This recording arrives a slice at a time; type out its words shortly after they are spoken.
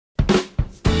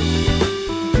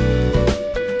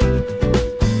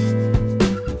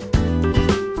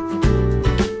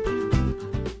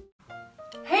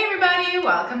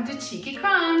Cheeky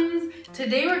Crumbs!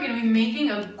 Today we're going to be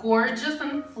making a gorgeous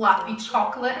and fluffy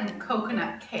chocolate and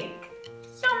coconut cake.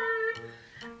 Yum!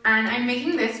 And I'm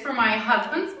making this for my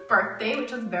husband's birthday,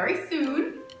 which is very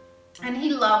soon. And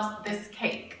he loves this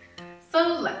cake.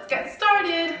 So let's get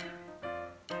started.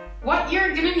 What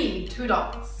you're going to need: 2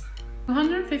 dots,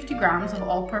 250 grams of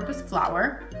all-purpose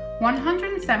flour,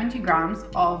 170 grams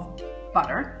of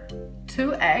butter,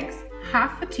 2 eggs,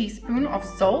 half a teaspoon of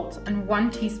salt and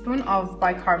 1 teaspoon of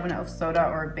bicarbonate of soda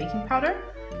or baking powder,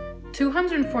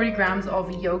 240 grams of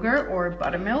yogurt or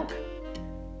buttermilk,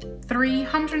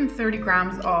 330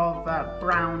 grams of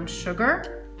brown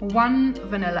sugar, 1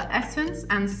 vanilla essence,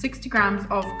 and 60 grams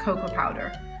of cocoa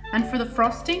powder. And for the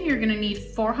frosting, you're gonna need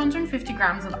 450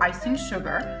 grams of icing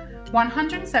sugar,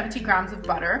 170 grams of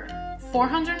butter,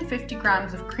 450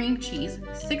 grams of cream cheese,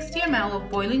 60 ml of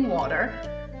boiling water,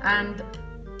 and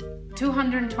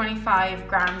 225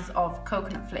 grams of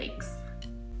coconut flakes.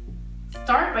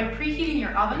 Start by preheating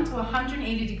your oven to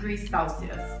 180 degrees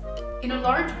Celsius. In a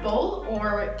large bowl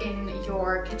or in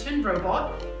your kitchen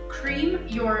robot, cream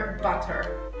your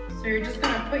butter. So you're just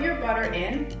going to put your butter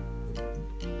in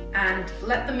and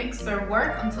let the mixer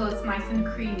work until it's nice and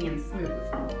creamy and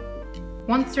smooth.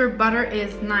 Once your butter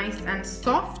is nice and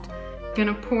soft, you're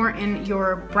going to pour in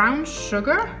your brown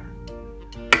sugar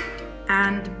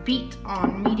and beat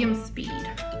on medium speed.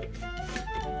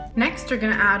 Next, you're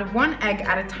going to add 1 egg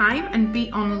at a time and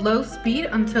beat on low speed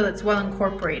until it's well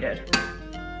incorporated.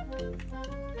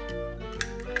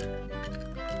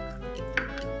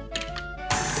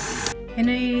 In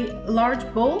a large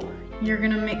bowl, you're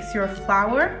going to mix your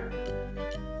flour,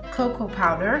 cocoa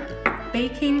powder,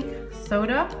 baking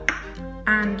soda,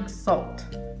 and salt.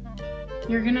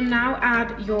 You're going to now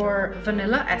add your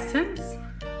vanilla essence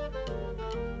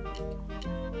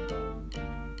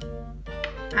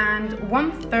and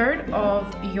 1/3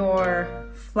 of your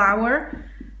flour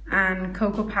and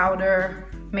cocoa powder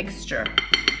mixture.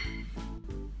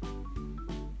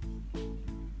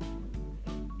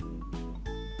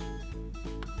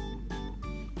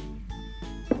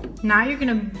 Now you're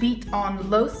gonna beat on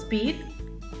low speed,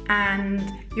 and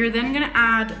you're then gonna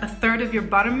add 1/3 of your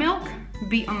buttermilk,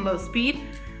 beat on low speed,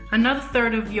 another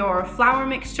 1/3 of your flour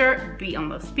mixture, beat on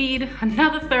low speed,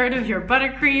 another 1/3 of your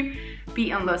buttercream,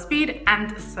 beat on low speed,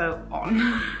 and so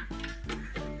on.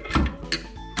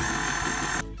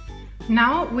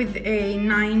 Now with a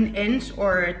 9-inch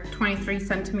or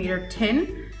 23-centimeter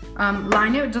tin,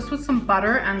 line it just with some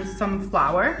butter and some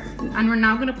flour, and we're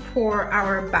now gonna pour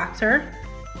our batter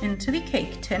into the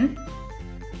cake tin.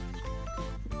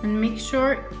 And make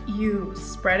sure you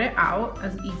spread it out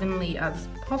as evenly as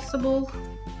possible.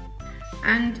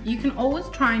 And you can always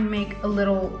try and make a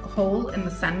little hole in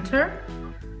the center,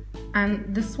 and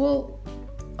this will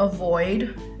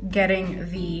avoid getting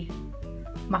the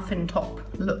muffin top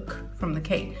look from the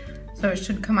cake. So it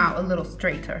should come out a little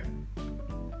straighter.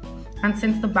 And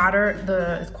since the batter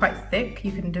is quite thick,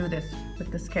 you can do this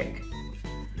with this cake.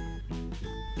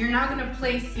 You're now gonna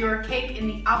place your cake in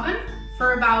the oven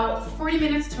for about 40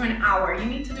 minutes to an hour. You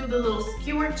need to do the little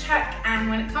skewer check, and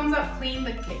when it comes out clean,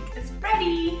 the cake is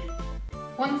ready.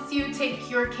 Once you take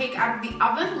your cake out of the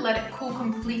oven, let it cool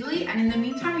completely, and in the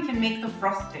meantime, we can make the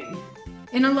frosting.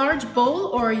 In a large bowl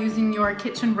or using your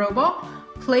kitchen robot,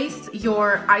 place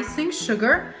your icing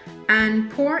sugar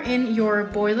and pour in your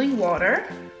boiling water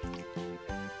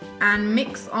and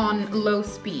mix on low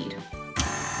speed.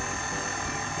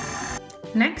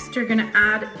 Next, you're gonna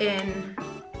add in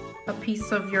a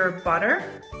piece of your butter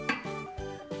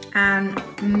and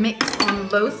mix on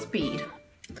low speed.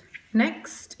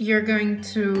 Next, you're going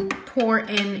to pour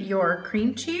in your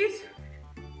cream cheese.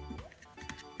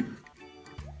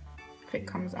 If it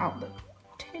comes out the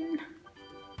tin.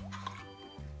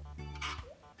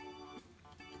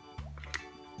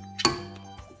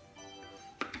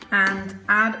 And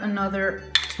add another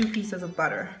 2 pieces of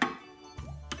butter.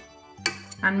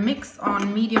 And mix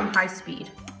on medium-high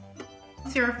speed.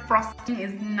 Once your frosting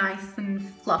is nice and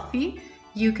fluffy,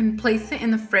 you can place it in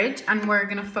the fridge, and we're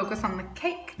gonna focus on the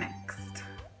cake next.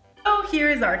 So here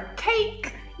is our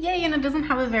cake! Yay, and it doesn't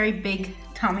have a very big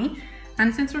tummy.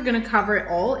 And since we're gonna cover it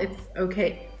all, it's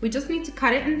okay. We just need to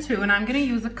cut it in 2, and I'm gonna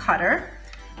use a cutter,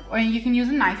 or you can use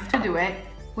a knife to do it.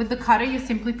 With the cutter, you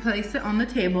simply place it on the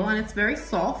table, and it's very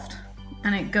soft,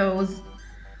 and it goes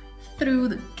through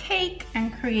the cake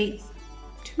and creates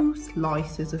 2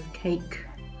 slices of cake.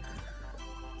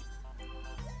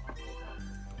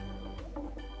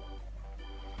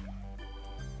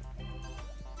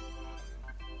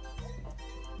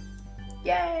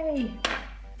 Yay!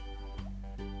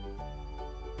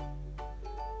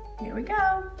 Here we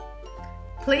go.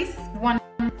 Place 1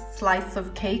 slice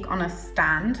of cake on a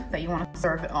stand that you want to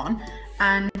serve it on,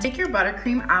 and take your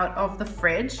buttercream out of the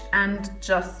fridge and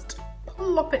just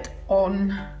plop it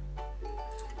on.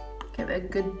 Give it a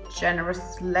good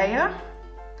generous layer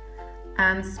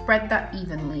and spread that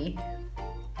evenly.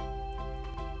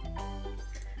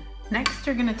 Next,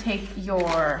 you're gonna take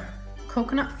your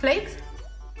coconut flakes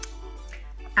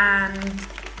and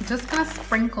just gonna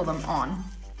sprinkle them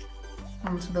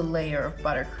onto the layer of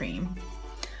buttercream.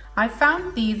 I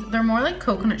found these, they're more like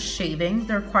coconut shavings.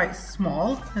 They're quite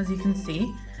small, as you can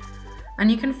see.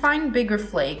 And you can find bigger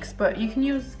flakes, but you can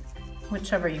use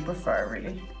whichever you prefer,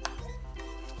 really.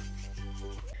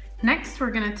 Next,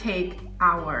 we're gonna take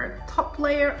our top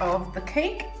layer of the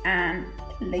cake and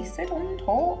place it on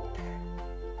top.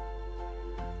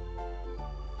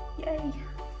 Yay!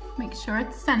 Make sure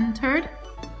it's centered.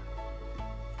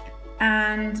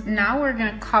 And now we're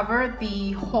gonna cover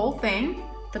the whole thing,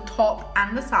 the top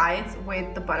and the sides,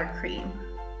 with the buttercream.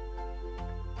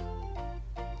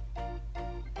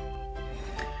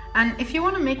 And if you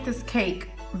want to make this cake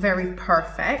very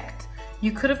perfect,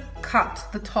 you could have cut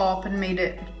the top and made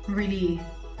it really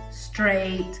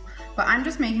straight, but I'm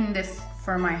just making this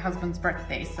for my husband's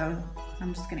birthday, so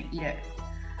I'm just gonna eat it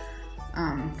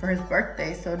for his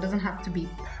birthday, so it doesn't have to be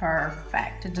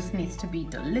perfect. It just needs to be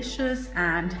delicious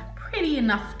and pretty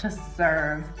enough to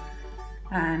serve.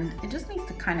 And it just needs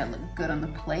to kind of look good on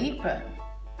the plate, but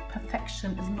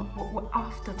perfection is not what we're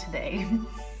after today.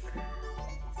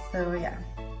 So yeah,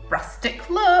 rustic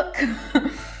look.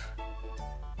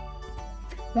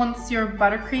 Once your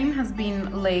buttercream has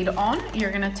been laid on,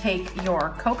 you're gonna take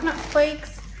your coconut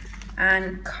flakes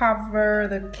and cover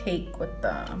the cake with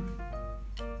them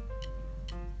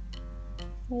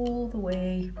all the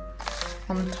way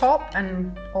on the top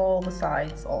and all the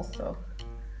sides also.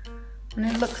 And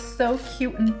it looks so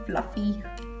cute and fluffy.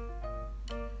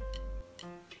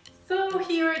 So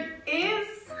here it is,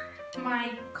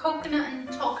 my coconut and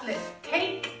chocolate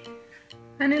cake.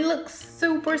 And it looks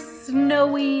super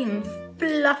snowy and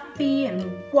fluffy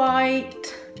and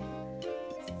white.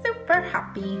 Super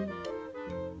happy.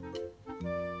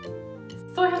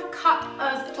 So I have cut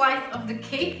a slice of the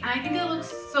cake and I think it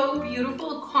looks so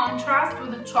beautiful, the contrast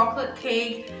with the chocolate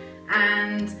cake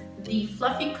and the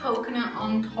fluffy coconut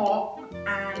on top,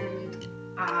 and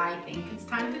I think it's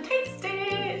time to taste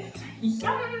it.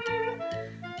 Yum!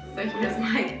 So here's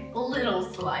my little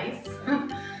slice.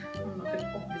 I'm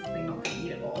obviously not gonna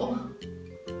eat it all.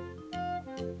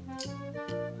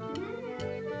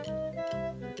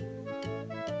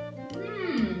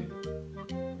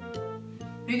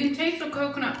 You can taste the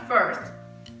coconut first,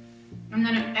 and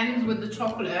then it ends with the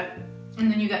chocolate,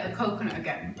 and then you get the coconut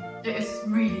again. It is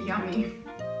really yummy.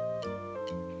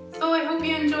 So I hope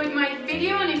you enjoyed my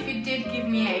video, and if you did, give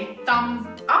me a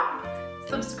thumbs up.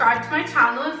 Subscribe to my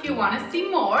channel if you want to see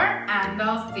more, and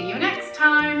I'll see you next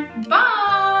time.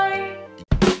 Bye!